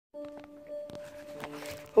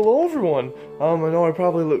Hello everyone. I know I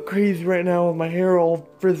probably look crazy right now with my hair all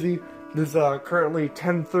frizzy. It is currently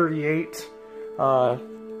 10:38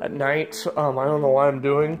 at night. I don't know what I'm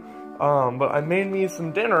doing. But I made me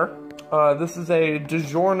some dinner. This is a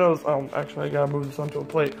Digiorno's, actually I gotta move this onto a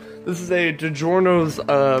plate. This is a Digiorno's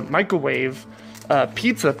microwave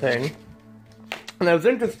pizza thing. And I was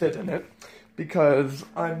interested in it because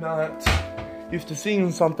I'm not used to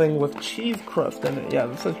seeing something with cheese crust in it. Yeah,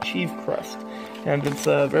 this is cheese crust. And it's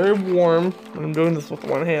very warm. And I'm doing this with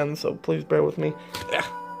one hand, so please bear with me. Yeah.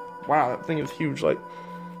 Wow, that thing is huge. Like,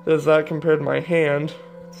 there's that compared to my hand.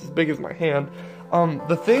 It's as big as my hand.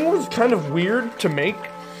 The thing was kind of weird to make.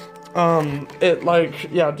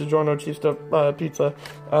 Digiorno Cheese Stuffed Pizza.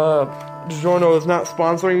 Digiorno is not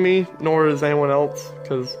sponsoring me, nor is anyone else,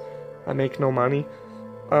 because I make no money.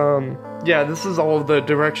 Yeah, this is all of the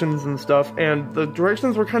directions and stuff, and the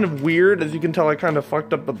directions were kind of weird. As you can tell, I kind of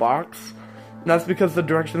fucked up the box. And that's because the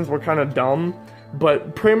directions were kind of dumb,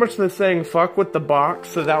 but pretty much they're saying fuck with the box,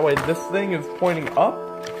 so that way this thing is pointing up.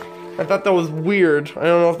 I thought that was weird. I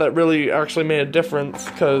don't know if that really actually made a difference,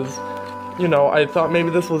 because, you know, I thought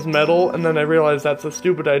maybe this was metal, and then I realized that's a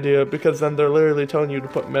stupid idea, because then they're literally telling you to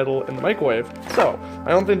put metal in the microwave. So,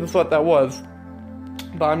 I don't think that's what that was.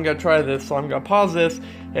 But I'm gonna try this, so I'm gonna pause this,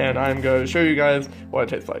 and I'm gonna show you guys what it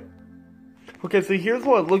tastes like. Okay, so here's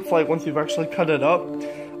what it looks like once you've actually cut it up.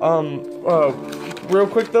 Real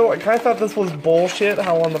quick though, I kinda thought this was bullshit,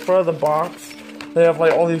 how on the front of the box, they have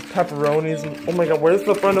like all these pepperonis, and oh my god, where's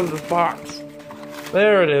the front of this box?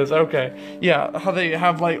 There it is, okay. Yeah, how they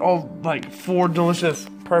have like all, like 4 delicious,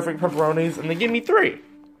 perfect pepperonis, and they gave me 3.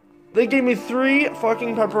 They gave me 3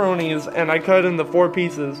 fucking pepperonis, and I cut into 4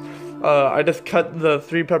 pieces. I just cut the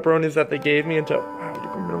 3 pepperonis that they gave me into, wow, you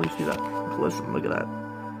can really see that. Listen, look at that.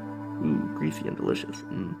 Ooh, greasy and delicious.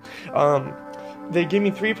 They gave me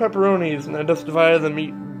 3 pepperonis, and I just divided the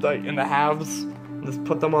meat, like, into halves. Just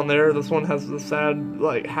put them on there. This one has the sad,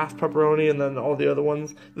 like, half pepperoni, and then all the other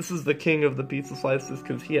ones. This is the king of the pizza slices,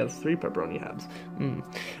 because he has 3 pepperoni halves.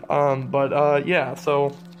 Yeah,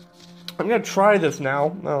 so I'm gonna try this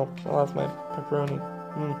now. Oh, I lost my pepperoni.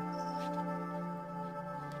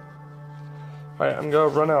 Alright, I'm gonna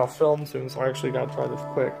run out of film soon, so I actually gotta try this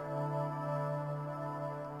quick.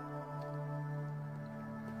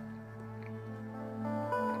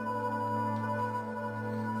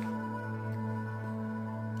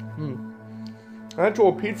 The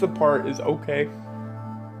actual pizza part is okay.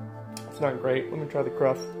 It's not great. Let me try the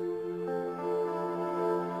crust.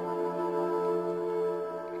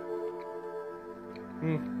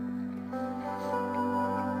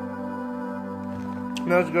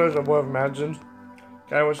 Not as good as I would have imagined.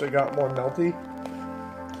 I wish I got more melty.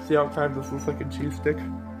 See how kind of this looks like a cheese stick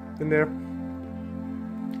in there?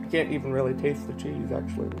 I can't even really taste the cheese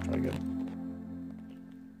actually, which I get.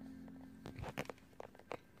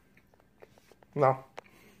 No.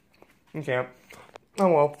 You can't. Oh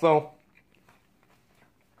well, so.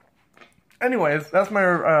 Anyways, that's my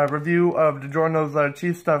review of Digiorno's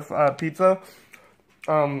Cheese Stuffed Pizza.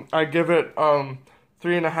 I give it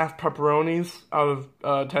 3.5 pepperonis out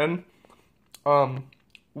of 10.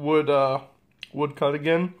 Would cut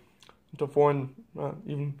again into 4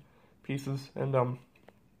 even pieces, and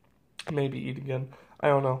maybe eat again. I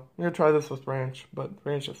don't know. I'm gonna try this with ranch, but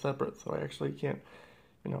ranch is separate, so I actually can't,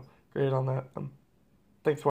 you know, grade on that. Thanks for